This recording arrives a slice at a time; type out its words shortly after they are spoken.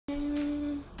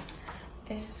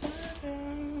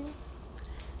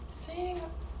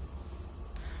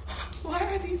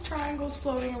are these triangles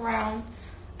floating around?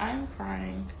 I'm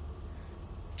crying.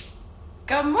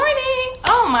 Good morning.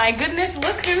 Oh my goodness,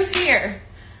 look who's here.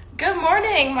 Good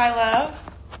morning, my love.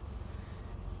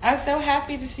 I'm so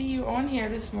happy to see you on here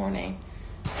this morning.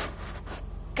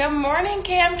 Good morning,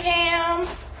 Cam Cam.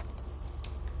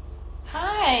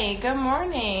 Hi, good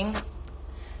morning.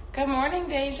 Good morning,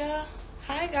 Deja.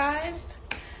 Hi, guys.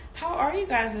 How are you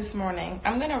guys this morning?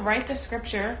 I'm going to write the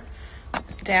scripture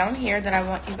down here that I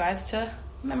want you guys to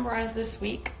memorize this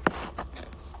week.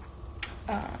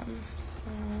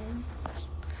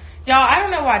 Y'all, I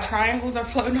don't know why triangles are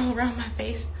floating all around my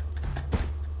face.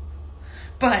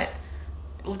 But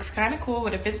it looks kind of cool.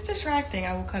 But if it's distracting,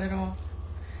 I will cut it off.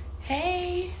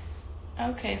 Hey.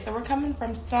 Okay, so we're coming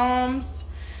from Psalms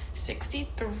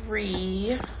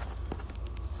 63.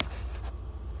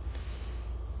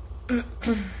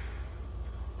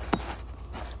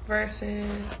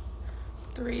 Verses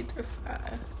 3 through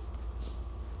 5.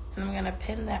 And I'm going to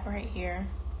pin that right here.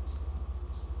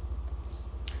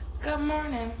 Good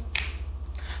morning.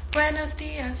 Buenos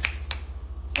dias.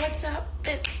 What's up?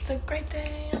 It's a great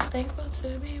day. I'm thankful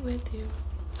to be with you.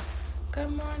 Good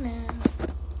morning. All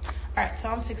right,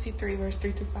 Psalm 63, verse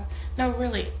 3 through 5. No,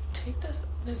 really, take this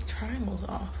triangles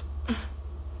off.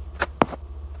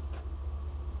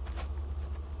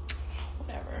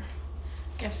 Whatever.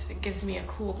 Guess it gives me a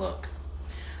cool look.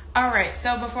 All right,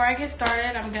 so before I get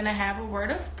started, I'm going to have a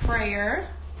word of prayer.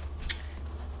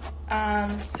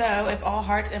 So if all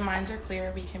hearts and minds are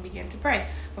clear, we can begin to pray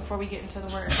before we get into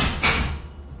the word.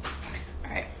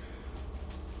 All right.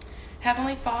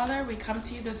 Heavenly Father, we come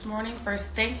to you this morning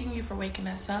first thanking you for waking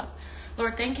us up.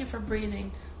 Lord, thank you for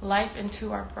breathing life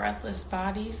into our breathless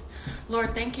bodies.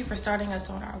 Lord, thank you for starting us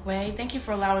on our way. Thank you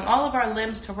for allowing all of our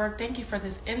limbs to work. Thank you for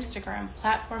this Instagram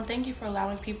platform. Thank you for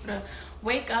allowing people to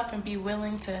wake up and be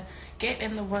willing to get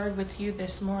in the word with you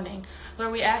this morning.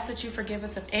 Lord, we ask that you forgive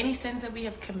us of any sins that we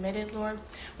have committed, Lord.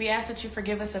 We ask that you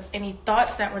forgive us of any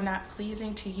thoughts that were not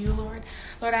pleasing to you, Lord.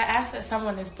 Lord, I ask that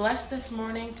someone is blessed this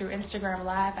morning through Instagram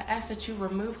Live. I ask that you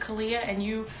remove Kalia and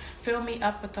you fill me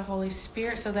up with the Holy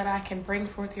Spirit so that I can bring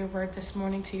forth your word this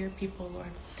morning to your people,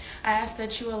 Lord. I ask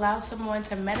that you allow someone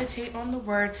to meditate on the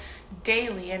word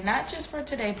daily, and not just for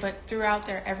today, but throughout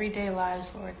their everyday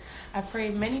lives, Lord. I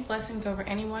pray many blessings over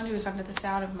anyone who is under the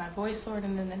sound of my voice, Lord,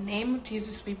 and in the name of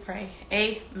Jesus we pray.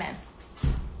 Amen.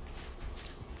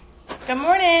 Good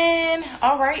morning.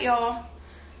 All right, y'all.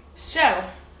 So,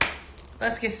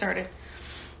 let's get started.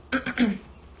 The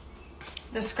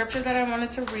scripture that I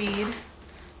wanted to read,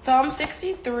 Psalm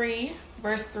 63,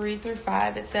 verse 3 through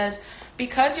 5, it says,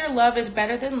 "Because your love is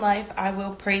better than life, I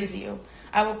will praise you.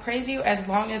 I will praise you as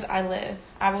long as I live.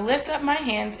 I will lift up my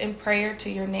hands in prayer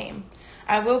to your name.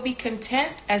 I will be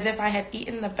content as if I had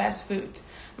eaten the best foods.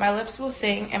 My lips will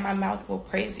sing and my mouth will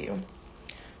praise you."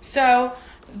 So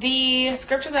the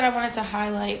scripture that I wanted to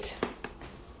highlight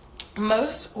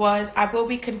most was, "I will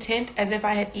be content as if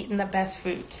I had eaten the best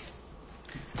foods."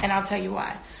 And I'll tell you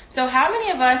why. So how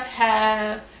many of us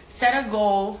have set a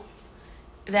goal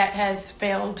that has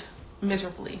failed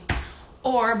miserably,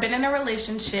 or been in a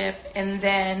relationship and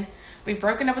then we've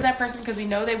broken up with that person because we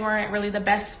know they weren't really the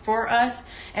best for us,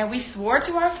 and we swore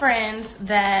to our friends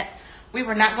that we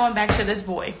were not going back to this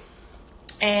boy,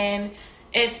 and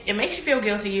it makes you feel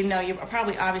guilty. You know you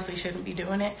probably obviously shouldn't be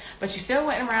doing it, but you still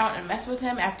went around and messed with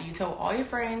him after you told all your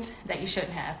friends that you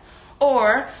shouldn't have.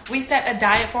 Or we set a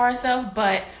diet for ourselves,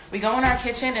 but we go in our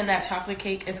kitchen and that chocolate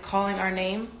cake is calling our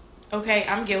name. Okay,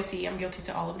 I'm guilty. I'm guilty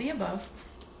to all of the above.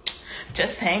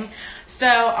 Just saying. So,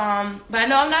 but I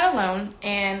know I'm not alone.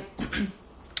 And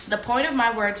the point of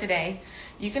my word today,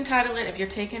 you can title it, if you're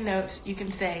taking notes, you can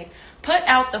say, "Put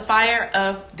out the fire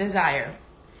of desire."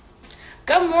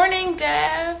 Good morning,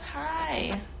 Dev.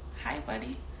 Hi. Hi,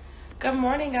 buddy. Good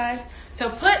morning, guys. So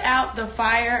put out the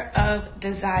fire of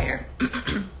desire.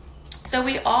 So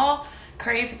we all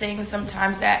crave things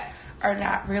sometimes that are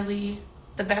not really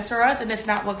the best for us, and it's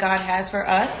not what God has for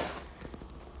us.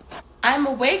 I'm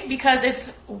awake because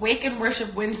it's Wake and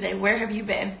Worship Wednesday. Where have you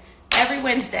been? Every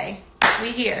Wednesday,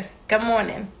 we here. Good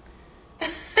morning.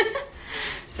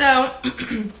 So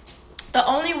the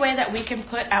only way that we can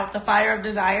put out the fire of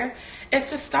desire is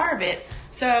to starve it.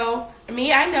 So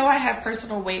me, I know I have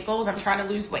personal weight goals. I'm trying to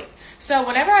lose weight. So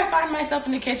whenever I find myself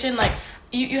in the kitchen, like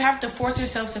you have to force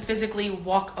yourself to physically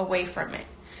walk away from it.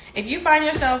 If you find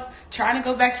yourself trying to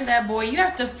go back to that boy, you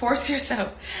have to force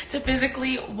yourself to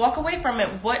physically walk away from it.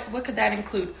 What could that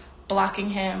include? Blocking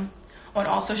him on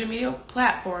all social media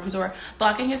platforms, or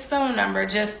blocking his phone number.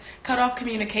 Just cut off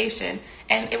communication,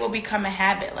 and it will become a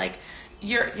habit. Like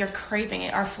you're craving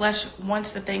it. Our flesh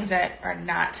wants the things that are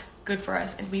not good for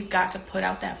us, and we've got to put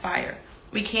out that fire.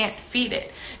 We can't feed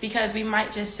it, because we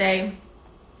might just say,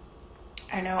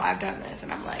 I know I've done this,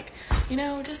 and I'm like,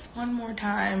 just one more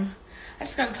time. I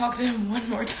just got to talk to him one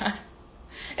more time.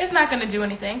 It's not going to do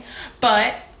anything,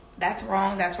 but that's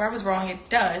wrong. That's where I was wrong. It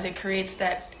does. It creates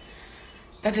that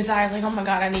desire, like, oh my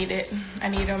God, I need it. I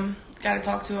need him. Got to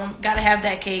talk to him. Got to have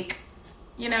that cake,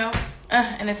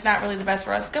 and it's not really the best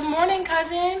for us. Good morning,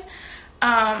 cousin.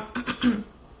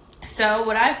 So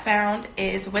what I found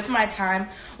is, with my time,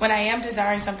 when I am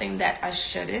desiring something that I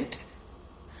shouldn't,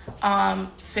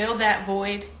 fill that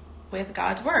void with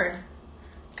God's word.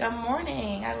 Good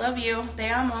morning. I love you. Te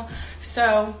amo.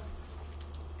 So,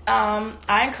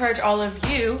 I encourage all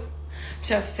of you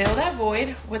to fill that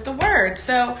void with the word.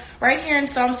 So right here in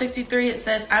Psalm 63, it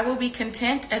says, I will be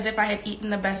content as if I had eaten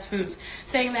the best foods.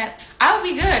 Saying that I will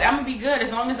be good. I'm going to be good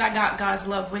as long as I got God's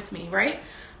love with me, right?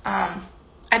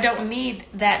 I don't need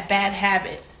that bad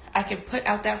habit. I can put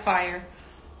out that fire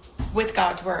with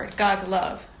God's word, God's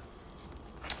love.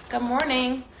 Good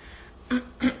morning.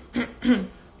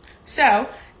 So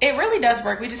it really does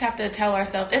work. We just have to tell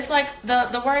ourselves. It's like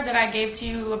the word that I gave to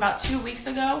you about 2 weeks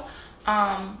ago,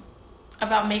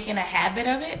 about making a habit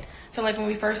of it. So like when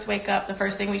we first wake up, the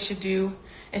first thing we should do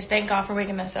is thank God for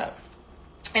waking us up.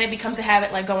 And it becomes a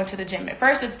habit, like going to the gym. At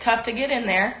first, it's tough to get in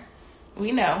there.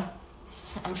 We know.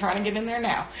 I'm trying to get in there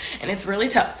now, and it's really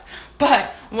tough.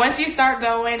 But once you start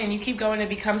going and you keep going, it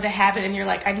becomes a habit, and you're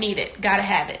like, I need it. Gotta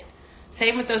have it.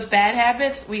 Same with those bad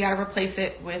habits. We gotta replace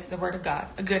it with the word of God,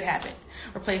 a good habit.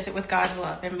 Replace it with God's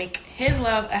love and make his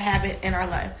love a habit in our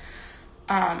life.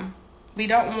 We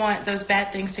don't want those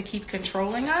bad things to keep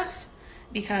controlling us,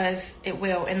 because it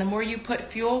will. And the more you put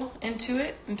fuel into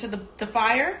it, into the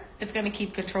fire, it's going to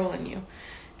keep controlling you.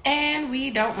 And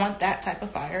we don't want that type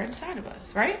of fire inside of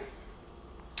us, right?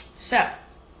 So,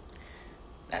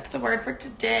 that's the word for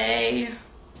today.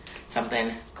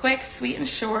 Something quick, sweet, and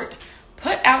short.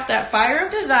 Put out that fire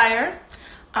of desire.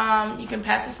 You can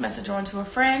pass this message on to a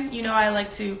friend. I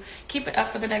like to keep it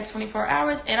up for the next 24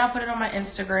 hours, and I'll put it on my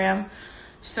Instagram.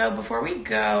 So before we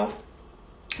go,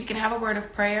 you can have a word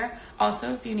of prayer.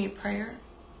 Also, if you need prayer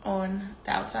on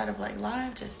the outside of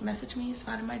live, just message me,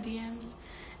 slide in my DMs,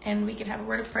 and we can have a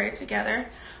word of prayer together.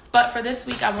 But for this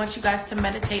week, I want you guys to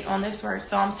meditate on this word,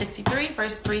 Psalm 63,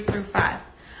 verse 3 through 5.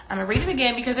 I'm going to read it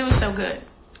again because it was so good,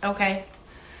 okay?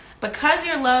 Because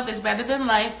your love is better than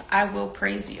life, I will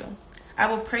praise you. I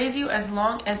will praise you as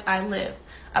long as I live.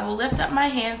 I will lift up my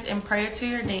hands in prayer to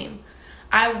your name.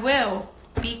 I will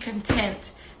be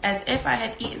content as if I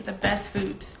had eaten the best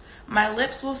foods. My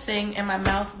lips will sing and my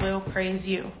mouth will praise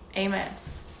you. Amen.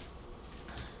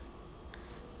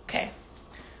 Okay.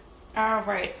 All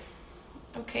right.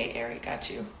 Okay, Ari, got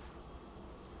you.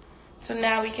 So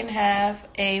now we can have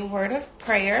a word of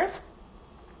prayer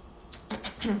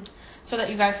so that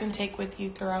you guys can take with you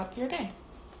throughout your day.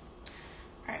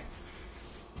 All right.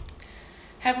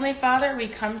 Heavenly Father, we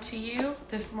come to you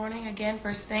this morning again,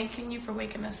 first thanking you for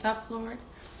waking us up, Lord.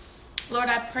 Lord,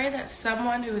 I pray that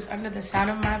someone who is under the sound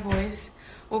of my voice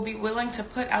will be willing to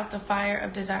put out the fire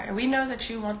of desire. We know that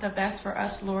you want the best for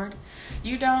us, Lord.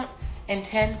 You don't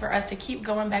intend for us to keep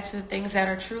going back to the things that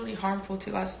are truly harmful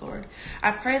to us, Lord.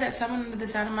 I pray that someone under the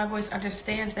sound of my voice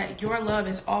understands that your love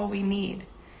is all we need.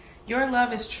 Your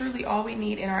love is truly all we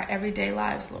need in our everyday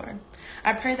lives, Lord.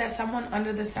 I pray that someone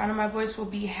under the sound of my voice will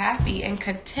be happy and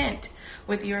content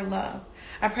with your love.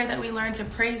 I pray that we learn to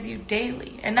praise you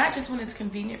daily, and not just when it's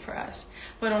convenient for us,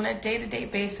 but on a day-to-day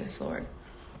basis, Lord.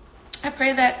 I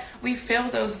pray that we fill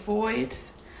those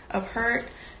voids of hurt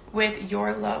with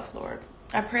your love, Lord.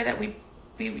 I pray that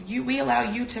we allow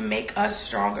you to make us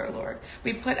stronger, Lord.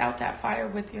 We put out that fire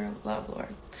with your love,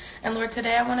 Lord. And Lord,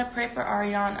 today I want to pray for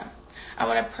Ariana. I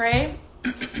want to pray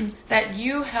that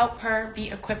you help her be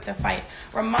equipped to fight.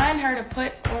 Remind her to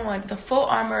put on the full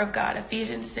armor of God,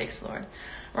 Ephesians 6, Lord.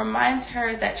 Reminds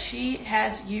her that she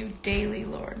has you daily,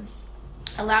 Lord.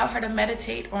 Allow her to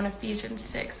meditate on Ephesians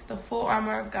 6, the full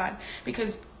armor of God,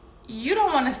 because you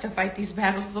don't want us to fight these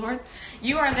battles, Lord.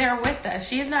 You are there with us.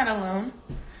 She is not alone.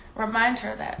 Remind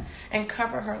her that and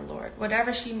cover her, Lord.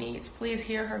 Whatever she needs, please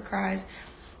hear her cries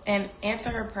and answer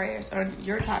her prayers on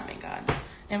your timing, God.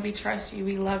 And we trust you.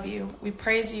 We love you. We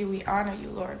praise you. We honor you,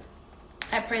 Lord.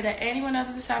 I pray that anyone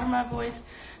under the sound of my voice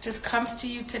just comes to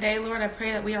you today, Lord. I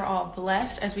pray that we are all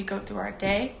blessed as we go through our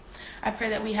day. I pray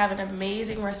that we have an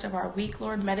amazing rest of our week,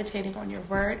 Lord, meditating on your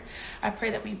word. I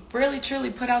pray that we really, truly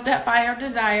put out that fire of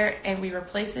desire and we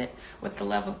replace it with the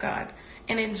love of God.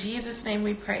 And in Jesus' name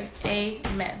we pray.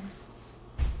 Amen.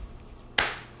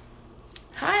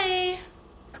 Hi.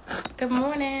 Good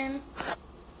morning.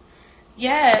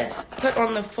 Yes, put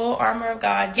on the full armor of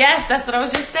God. Yes, that's what I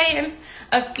was just saying.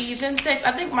 Ephesians 6.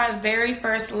 I think my very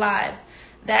first live,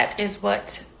 that is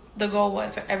what the goal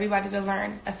was for everybody to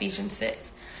learn, Ephesians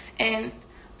 6. And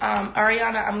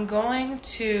Ariana, I'm going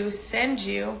to send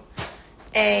you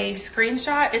a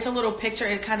screenshot. It's a little picture.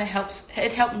 It kind of helps.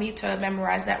 It helped me to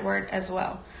memorize that word as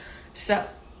well. So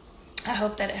I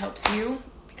hope that it helps you,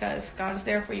 because God is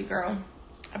there for you, girl.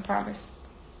 I promise.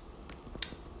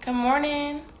 Good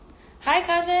morning. Hi,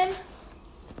 cousin.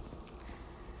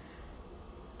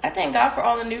 I thank God for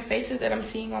all the new faces that I'm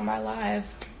seeing on my live.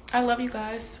 I love you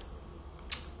guys.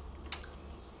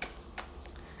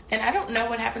 And I don't know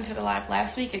what happened to the live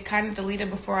last week. It kind of deleted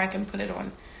before I can put it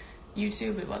on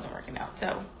YouTube. It wasn't working out.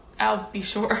 So I'll be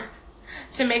sure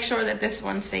to make sure that this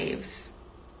one saves.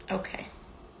 Okay.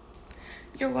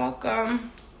 You're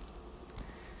welcome.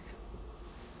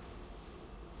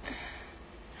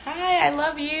 Hi, I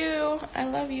love you. I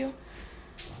love you.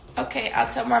 Okay, I'll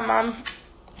tell my mom.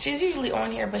 She's usually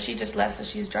on here, but she just left, so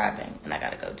she's driving. And I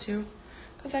gotta go too,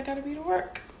 because I gotta be to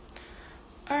work.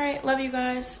 All right, love you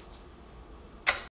guys.